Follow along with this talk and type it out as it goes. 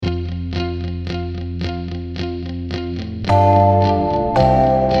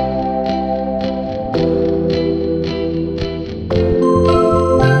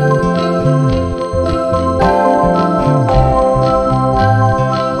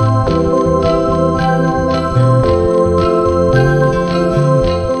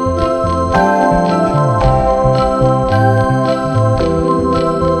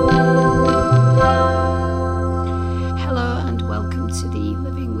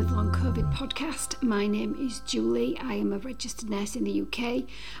Long COVID podcast. My name is Julie. I am a registered nurse in the UK.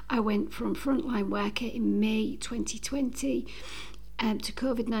 I went from frontline worker in May 2020 to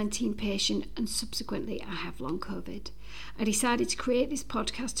COVID-19 patient, and subsequently I have long COVID. I decided to create this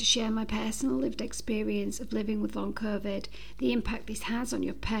podcast to share my personal lived experience of living with long COVID, the impact this has on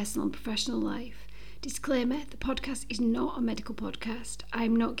your personal and professional life. Disclaimer, the podcast is not a medical podcast. I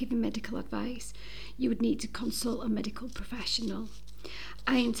am not giving medical advice. You would need to consult a medical professional.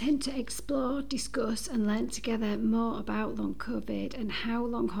 I intend to explore, discuss and learn together more about long COVID and how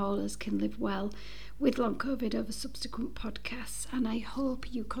long haulers can live well with long COVID over subsequent podcasts, and I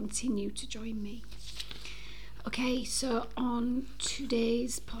hope you continue to join me. Okay, so on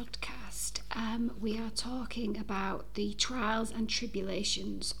today's podcast, we are talking about the trials and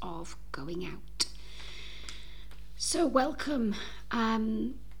tribulations of going out. So welcome.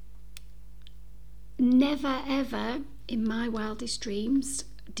 Never ever in my wildest dreams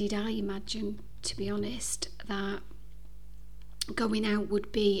did I imagine, to be honest, that going out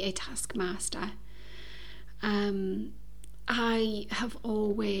would be a taskmaster. I have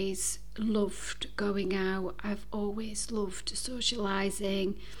always loved going out. I've always loved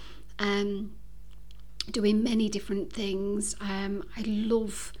socialising, doing many different things. I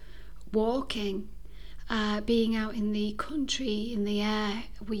love walking. Being out in the country, in the air.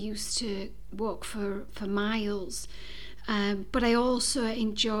 We used to walk for miles, but I also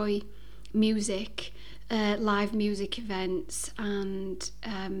enjoy music, live music events, and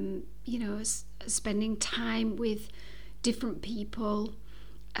spending time with different people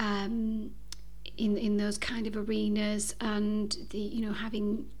in those kind of arenas, and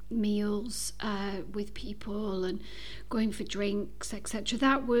having meals with people and going for drinks, etc.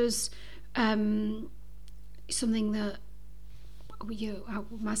 That was something that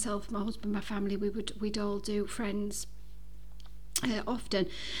myself, my husband, my family, we'd all do, friends, often,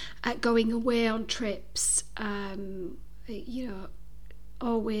 going away on trips.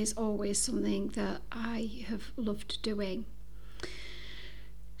 Always something that I have loved doing.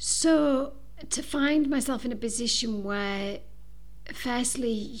 So to find myself in a position where,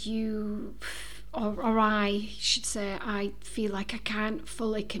 firstly, I should say, I feel like I can't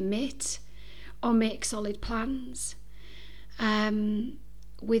fully commit or make solid plans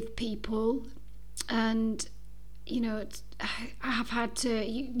with people, and I have had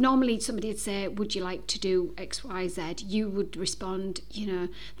to. Normally, somebody would say, "Would you like to do X, Y, Z?" You would respond,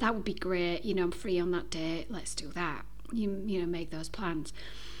 "That would be great. I'm free on that day. Let's do that." You make those plans.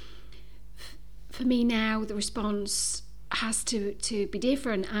 For me now, the response has to be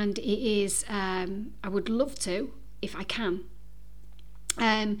different, and it is, I would love to if I can.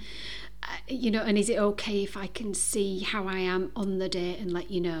 And is it okay if I can see how I am on the day and let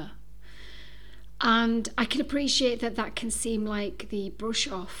you know? And I can appreciate that can seem like the brush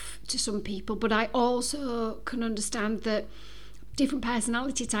off to some people, but I also can understand that different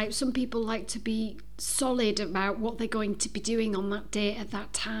personality types, some people like to be solid about what they're going to be doing on that day at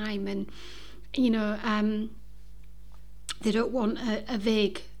that time, and they don't want a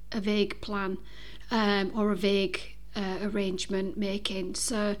vague plan or a vague arrangement making.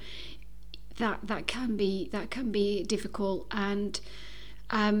 So that can be difficult, and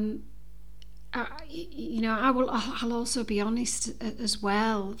I'll also be honest as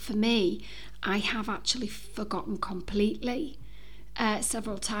well. For me, I have actually forgotten completely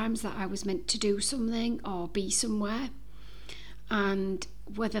several times that I was meant to do something or be somewhere, and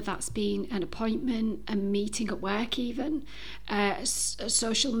whether that's been an appointment, a meeting at work, even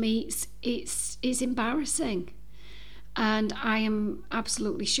social meets, it's embarrassing. And I am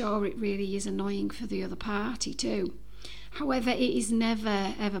absolutely sure it really is annoying for the other party too. However, it is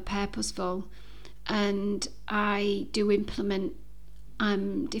never ever purposeful, and I do implement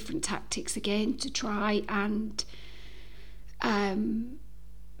different tactics again to try and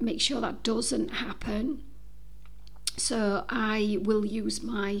make sure that doesn't happen. So I will use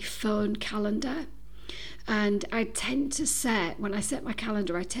my phone calendar, and I tend to set, when I set my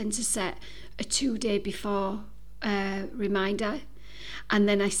calendar, I tend to set a 2 day before reminder, and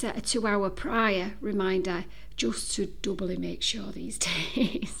then I set a 2 hour prior reminder, just to doubly make sure these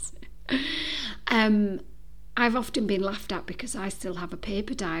days. I've often been laughed at because I still have a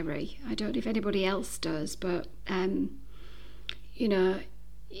paper diary. I don't know if anybody else does, but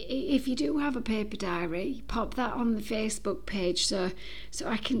if you do have a paper diary, pop that on the Facebook page so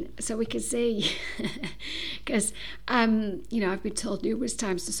we can see, because I've been told numerous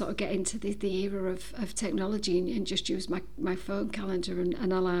times to sort of get into the era of technology and just use my phone calendar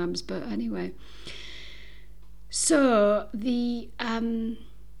and alarms. But anyway, so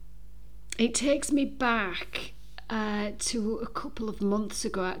it takes me back to a couple of months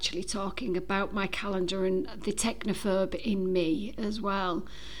ago, actually, talking about my calendar and the technophobe in me as well.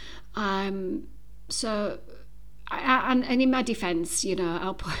 So, and in my defence,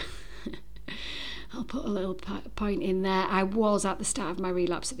 I'll put I'll put a little point in there. I was at the start of my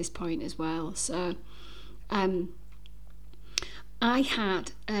relapse at this point as well. So, I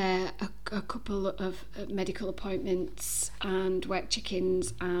had a couple of medical appointments and work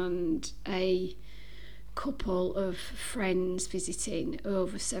check-ins and a couple of friends visiting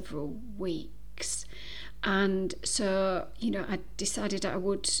over several weeks, and so I decided I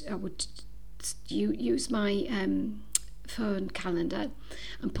would use my phone calendar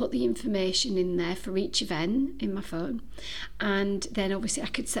and put the information in there for each event in my phone, and then obviously I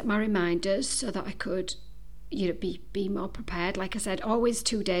could set my reminders so that I could be more prepared. Like I said, always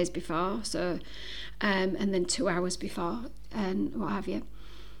 2 days before, so and then 2 hours before and what have you.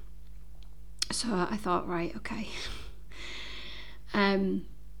 So I thought, right, okay,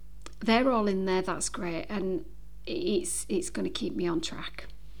 they're all in there, that's great, and it's going to keep me on track.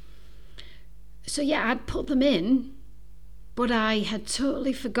 So yeah, I'd put them in, but I had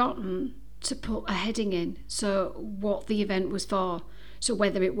totally forgotten to put a heading in, so what the event was for. So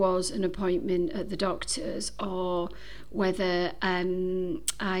whether it was an appointment at the doctor's, or whether I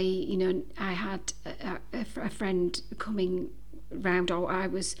had a friend coming round, or I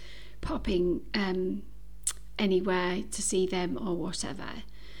was popping anywhere to see them or whatever.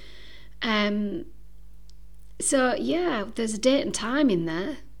 So yeah, there's a date and time in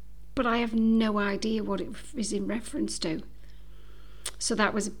there, but I have no idea what it is in reference to. So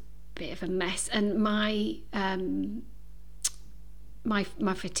that was a bit of a mess, and my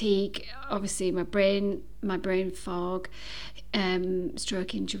fatigue, obviously my brain fog,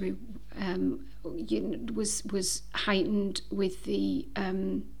 stroke injury was heightened with the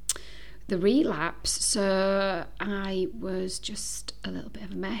relapse, so I was just a little bit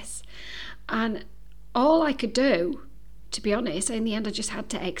of a mess, and all I could do, to be honest, in the end I just had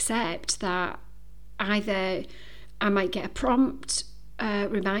to accept that either I might get a prompt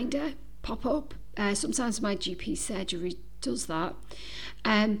reminder pop up, sometimes my GP surgery does that,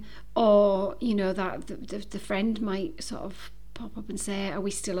 or that the friend might sort of pop up and say, are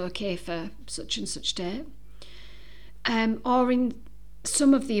we still okay for such and such date, or in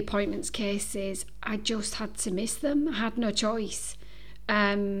some of the appointments cases I just had to miss them. I had no choice,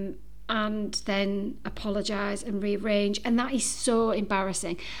 and then apologise and rearrange, and that is so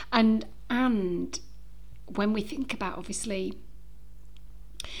embarrassing. And when we think about, obviously,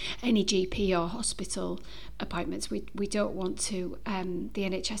 any GP or hospital appointments, we don't want to, the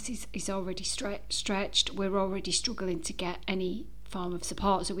NHS is already stretched, we're already struggling to get any form of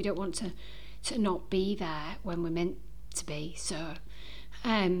support, so we don't want to not be there when we're meant to be. So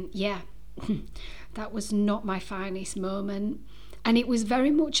yeah, that was not my finest moment, and it was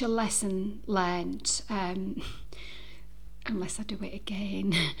very much a lesson learned, unless I do it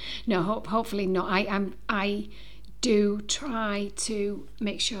again. No, hopefully not. I do try to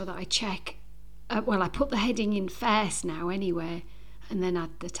make sure that I check, I put the heading in first now anyway, and then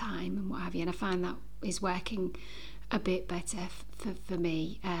add the time and what have you, and I find that is working a bit better for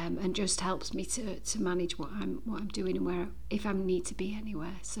me, and just helps me to manage what I'm doing and where, if I need to be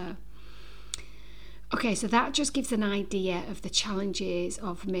anywhere. So okay, so that just gives an idea of the challenges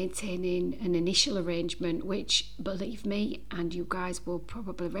of maintaining an initial arrangement, which, believe me, and you guys will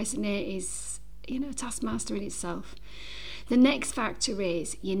probably resonate, is taskmaster in itself. The next factor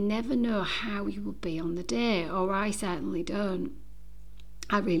is you never know how you will be on the day, or I certainly don't.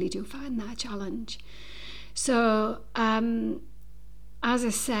 I really do find that a challenge. So as I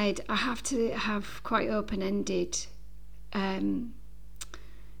said, I have to have quite open-ended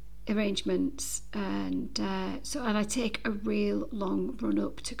arrangements, and I take a real long run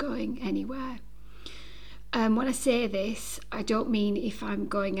up to going anywhere. When I say this, I don't mean if I'm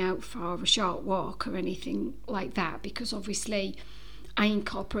going out for a short walk or anything like that, because obviously I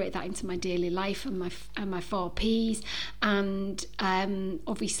incorporate that into my daily life and my 4Ps, and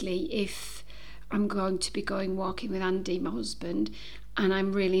obviously if I'm going to be going walking with Andy, my husband, and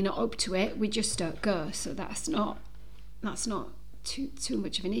I'm really not up to it, we just don't go. So that's not too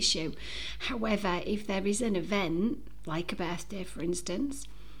much of an issue. However, if there is an event like a birthday, for instance,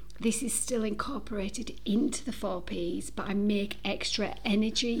 this is still incorporated into the 4Ps, but I make extra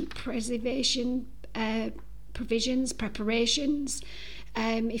energy preservation preparations,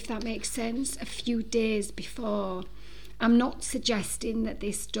 if that makes sense, a few days before. I'm not suggesting that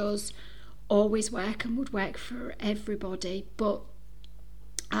this does always work and would work for everybody, but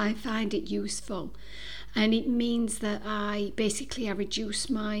I find it useful, and it means that I reduce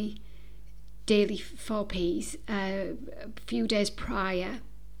my daily 4Ps a few days prior,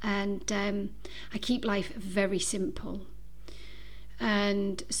 and I keep life very simple.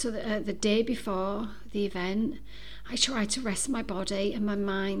 And so the day before the event, I try to rest my body and my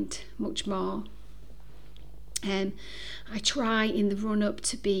mind much more. I try in the run-up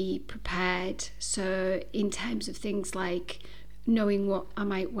to be prepared, so in terms of things like knowing what I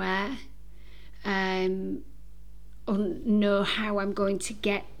might wear, or know how I'm going to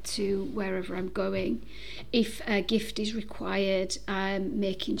get to wherever I'm going. If a gift is required, I'm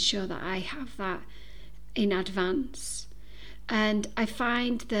making sure that I have that in advance. And I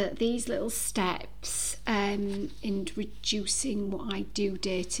find that these little steps in reducing what I do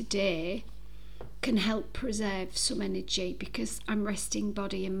day to day can help preserve some energy, because I'm resting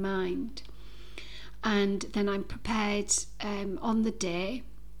body and mind. And then I'm prepared on the day,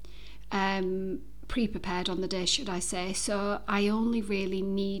 pre-prepared on the day, should I say. So I only really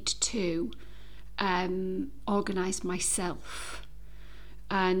need to organise myself.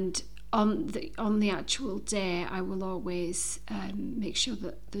 And on the actual day, I will always make sure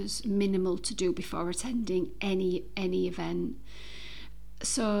that there's minimal to do before attending any event.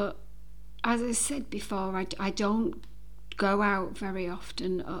 So, as I said before, I don't go out very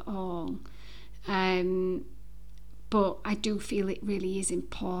often at all, but I do feel it really is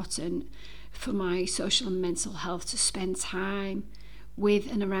important for my social and mental health to spend time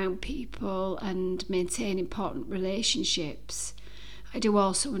with and around people and maintain important relationships. I do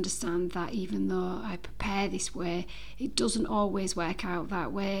also understand that even though I prepare this way, it doesn't always work out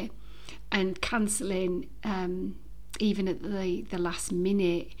that way, and cancelling even at the last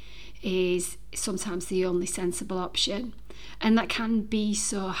minute is sometimes the only sensible option, and that can be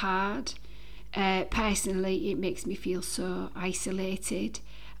so hard. Personally, it makes me feel so isolated.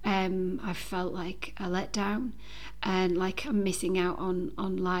 I've felt like a letdown and like I'm missing out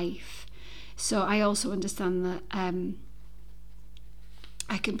on life. So I also understand that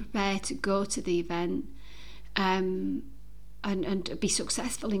I can prepare to go to the event and be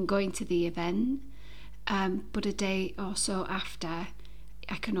successful in going to the event, but a day or so after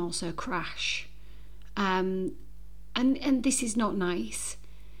I can also crash, and this is not nice,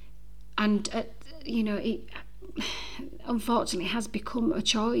 and it unfortunately has become a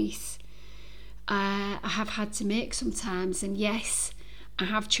choice I have had to make sometimes. And yes, I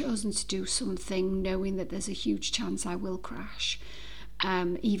have chosen to do something knowing that there's a huge chance I will crash,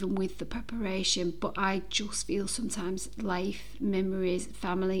 even with the preparation. But I just feel sometimes life, memories,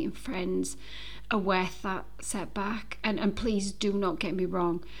 family and friends are worth that setback. And please do not get me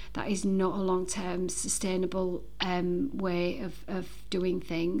wrong, that is not a long-term sustainable way of doing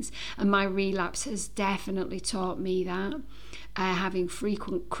things. And my relapse has definitely taught me that having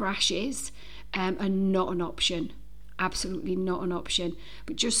frequent crashes are not an option. Absolutely not an option.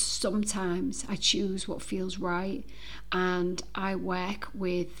 But just sometimes I choose what feels right, and I work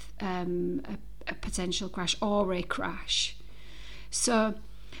with a potential crash or a crash. So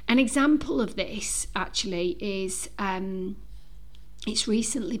an example of this actually is it's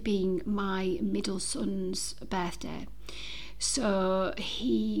recently been my middle son's birthday. So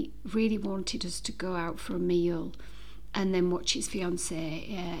he really wanted us to go out for a meal and then watch his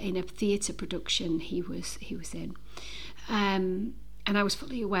fiancée in a theatre production he was in. And I was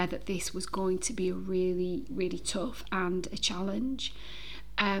fully aware that this was going to be a really, really tough and a challenge.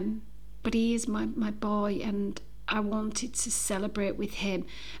 But he is my boy, and I wanted to celebrate with him.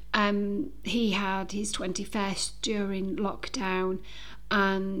 He had his 21st during lockdown,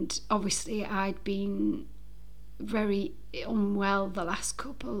 and obviously I'd been very unwell the last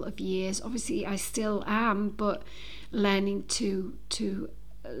couple of years. Obviously I still am, but learning to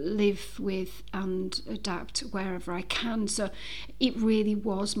live with and adapt wherever I can. So it really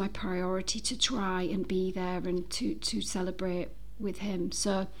was my priority to try and be there and to celebrate with him.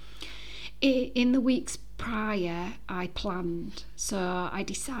 So in the weeks prior, I planned. So I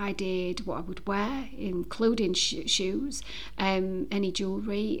decided what I would wear, including shoes, any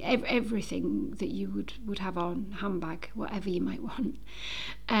jewellery, everything that you would have on, handbag, whatever you might want.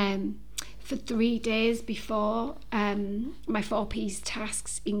 For 3 days before, my 4Ps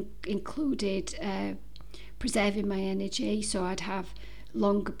tasks included preserving my energy. So I'd have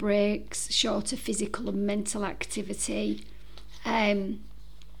longer breaks, shorter physical and mental activity.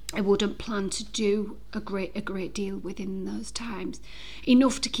 I wouldn't plan to do a great deal within those times.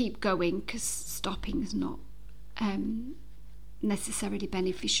 Enough to keep going, because stopping is not necessarily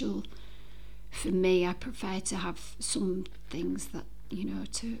beneficial for me. I prefer to have some things that,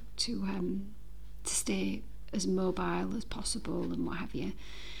 to stay as mobile as possible and what have you.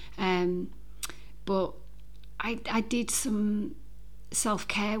 But I did some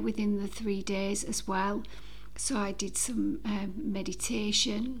self-care within the 3 days as well. So I did some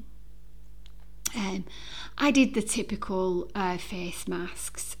meditation. I did the typical face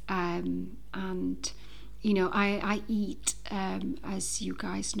masks, and I eat, as you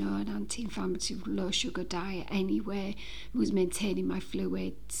guys know, an anti-inflammatory low sugar diet anyway. I was maintaining my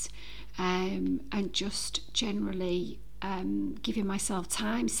fluids, and just generally giving myself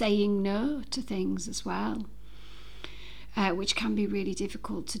time, saying no to things as well, which can be really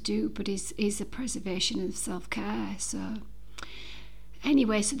difficult to do, but is a preservation of self-care. So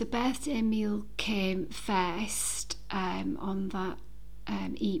anyway, so the birthday meal came first on that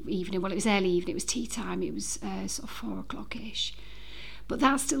evening. Well, it was early evening, it was tea time, it was sort of 4 o'clock-ish. But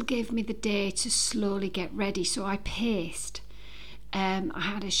that still gave me the day to slowly get ready. So I paced. I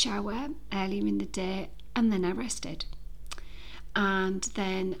had a shower earlier in the day, and then I rested. And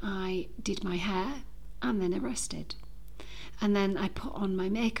then I did my hair, and then I rested. And then I put on my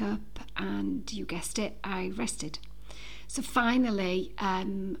makeup, and you guessed it, I rested. So finally,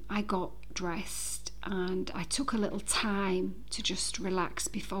 I got dressed, and I took a little time to just relax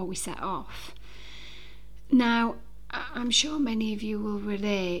before we set off. Now, I'm sure many of you will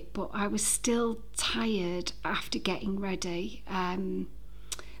relate, but I was still tired after getting ready,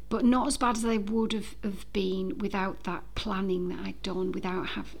 but not as bad as I would have been without that planning that I'd done,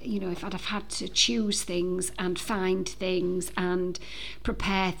 if I'd have had to choose things and find things and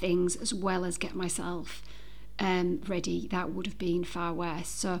prepare things as well as get myself ready. That would have been far worse.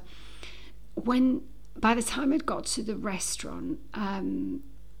 So by the time I'd got to the restaurant,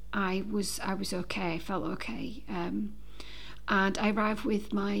 I was okay. I felt okay, and I arrived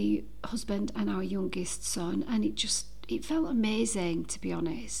with my husband and our youngest son, and it felt amazing, to be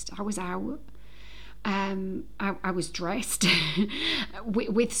honest. I was out. I was dressed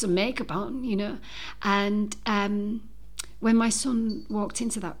with some makeup on, and when my son walked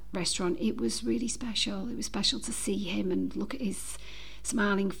into that restaurant, it was really special. It was special to see him and look at his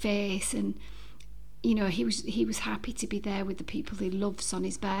smiling face, and he was happy to be there with the people he loves on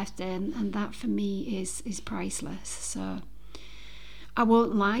his birthday, and that for me is priceless. So I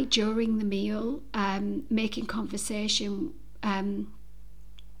won't lie, during the meal, making conversation, and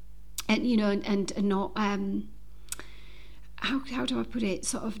not how do I put it?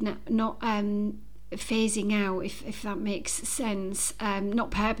 Sort of not phasing out, if that makes sense, not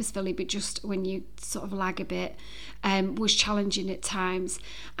purposefully, but just when you sort of lag a bit, was challenging at times,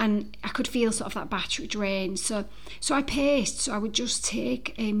 and I could feel sort of that battery drain. So I paced. So I would just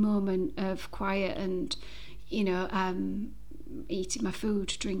take a moment of quiet and eating my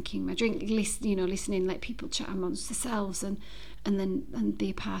food, drinking my drink, listening, let people chat amongst themselves, and then be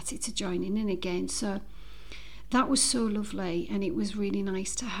a party to joining in again. So that was so lovely, and it was really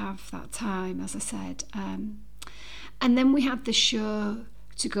nice to have that time, as I said. And then we had the show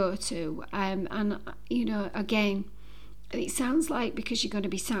to go to, and again, it sounds like because you're going to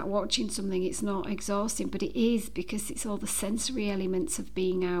be sat watching something, it's not exhausting, but it is, because it's all the sensory elements of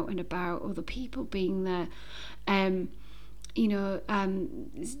being out and about, other people being there,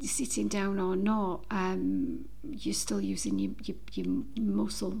 sitting down or not, you're still using your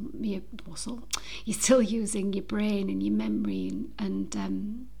muscle. You're still using your brain and your memory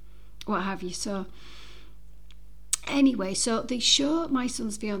and what have you. So anyway, so the show my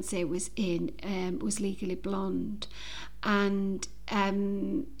son's fiance was in was Legally Blonde, and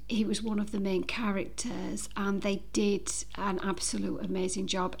he was one of the main characters, and they did an absolute amazing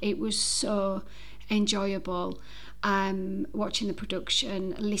job. It was so enjoyable. Watching the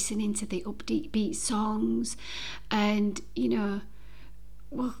production, listening to the upbeat songs, and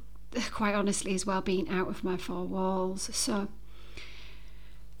quite honestly as well, being out of my 4 walls. So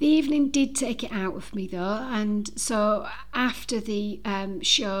the evening did take it out of me though, and so after the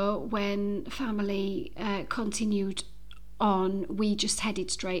show, when family continued on, we just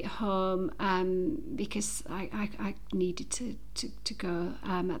headed straight home, because I needed to go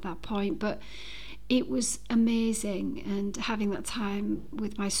at that point. But it was amazing, and having that time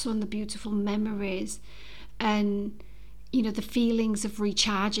with my son, the beautiful memories, and the feelings of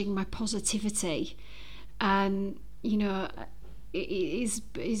recharging my positivity, and it is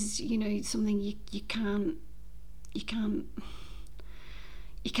something you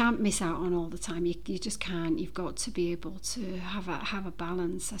can't miss out on all the time. You just can't. You've got to be able to have a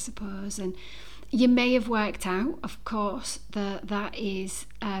balance, I suppose. And you may have worked out, of course, that is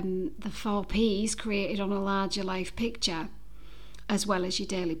the 4 Ps created on a larger life picture, as well as your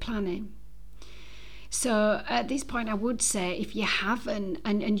daily planning. So at this point, I would say, if you haven't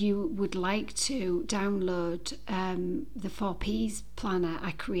and you would like to download the 4 Ps planner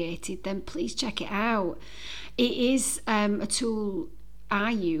I created, then please check it out. It is a tool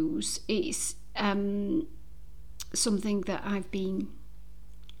I use. It's something that I've been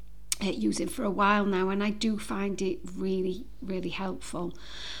using for a while now, and I do find it really, really helpful.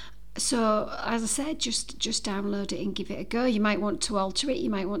 So as I said, just download it and give it a go. You might want to alter it, you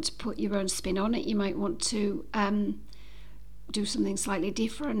might want to put your own spin on it, you might want to do something slightly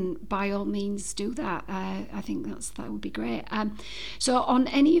different. By all means do that. I think that would be great. So on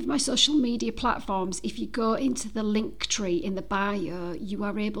any of my social media platforms, if you go into the link tree in the bio, you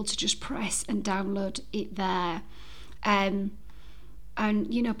are able to just press and download it there. And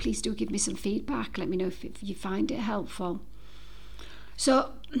please do give me some feedback. Let me know if you find it helpful.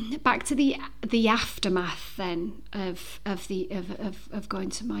 So back to the aftermath then of going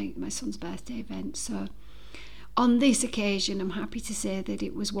to my son's birthday event. So on this occasion, I'm happy to say that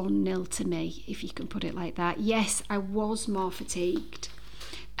it was 1-0 to me, if you can put it like that. Yes, I was more fatigued,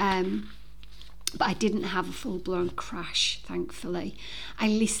 but I didn't have a full-blown crash, thankfully. I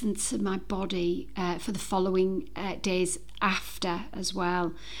listened to my body for the following days after as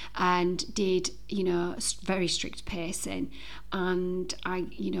well, and did, very strict pacing, and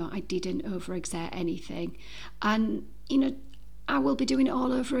I didn't overexert anything. And, I will be doing it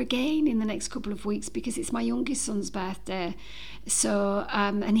all over again in the next couple of weeks because it's my youngest son's birthday. So,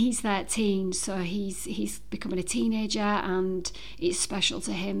 and he's 13, so he's becoming a teenager, and it's special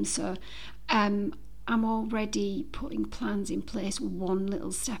to him. So, I'm already putting plans in place, one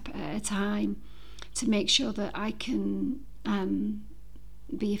little step at a time, to make sure that I can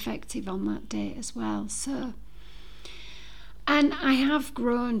be effective on that day as well. So, and I have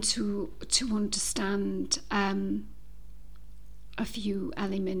grown to understand a few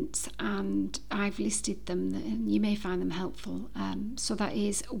elements, and I've listed them, and you may find them helpful. So that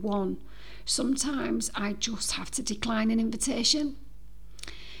is 1, sometimes I just have to decline an invitation.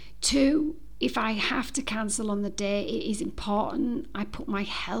 2, if I have to cancel on the day, it is important I put my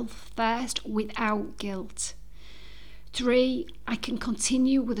health first without guilt. 3, I can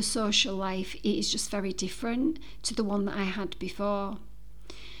continue with a social life. It is just very different to the one that I had before.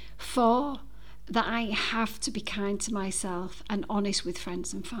 4, that I have to be kind to myself and honest with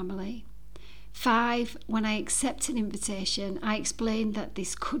friends and family. 5, when I accept an invitation, I explain that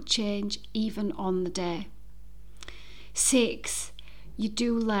this could change even on the day. 6, you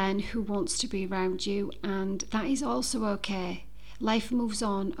do learn who wants to be around you, and that is also okay. Life moves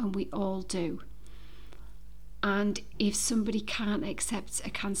on, and we all do. And if somebody can't accept a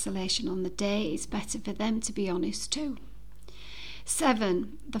cancellation on the day, it's better for them to be honest too.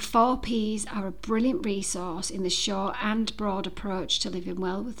 7, the 4 Ps are a brilliant resource in the short and broad approach to living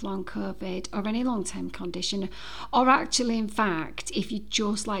well with long COVID or any long-term condition, or actually, in fact, if you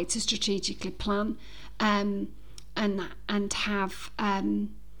just like to strategically plan and have, I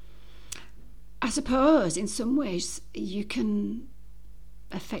suppose, in some ways, you can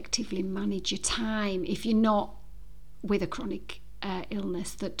effectively manage your time if you're not with a chronic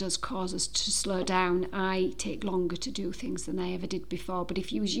illness that does cause us to slow down. I take longer to do things than I ever did before, but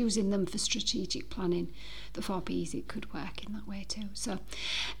if you was using them for strategic planning, the 4 Ps, it could work in that way too. So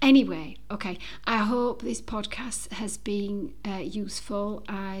anyway, okay, I hope this podcast has been useful,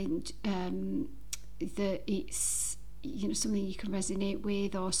 and that it's something you can resonate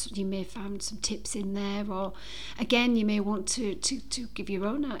with, or you may have found some tips in there, or again you may want to give your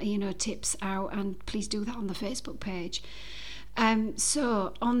own tips out, and please do that on the Facebook page.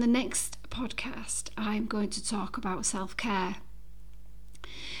 So on the next podcast, I'm going to talk about self-care.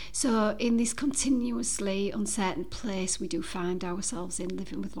 So in this continuously uncertain place we do find ourselves in,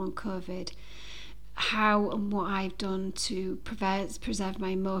 living with long COVID, how and what I've done to preserve my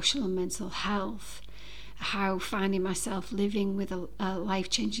emotional and mental health, how finding myself living with a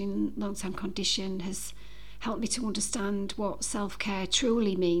life-changing long-term condition has helped me to understand what self-care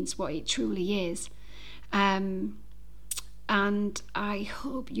truly means, what it truly is. And I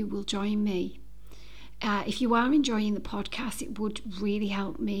hope you will join me. If you are enjoying the podcast, it would really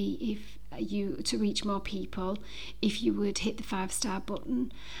help me to reach more people if you would hit the 5-star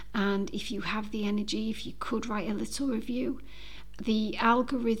button, and if you have the energy, if you could write a little review. The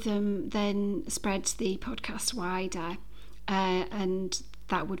algorithm then spreads the podcast wider, and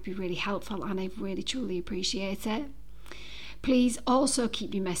that would be really helpful, and I really truly appreciate it. Please also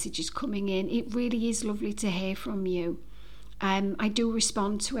keep your messages coming in. It really is lovely to hear from you. I do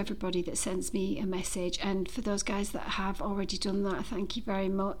respond to everybody that sends me a message, and for those guys that have already done that, thank you very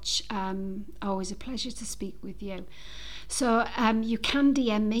much. Always a pleasure to speak with you. So you can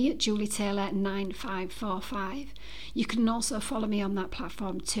DM me at julietaylor9545. You can also follow me on that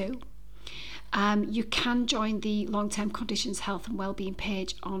platform too. You can join the Long-Term Conditions Health and Wellbeing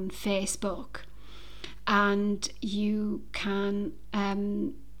page on Facebook. And you can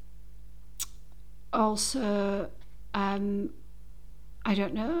also, I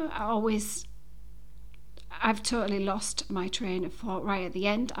don't know, I've totally lost my train of thought right at the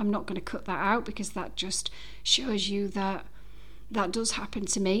end. I'm not going to cut that out because that just shows you that does happen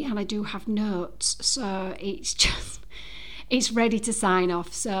to me, and I do have notes, so it's ready to sign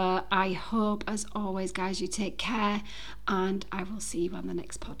off. So I hope, as always, guys, you take care, and I will see you on the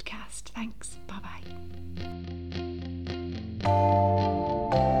next podcast. Thanks. Bye-bye.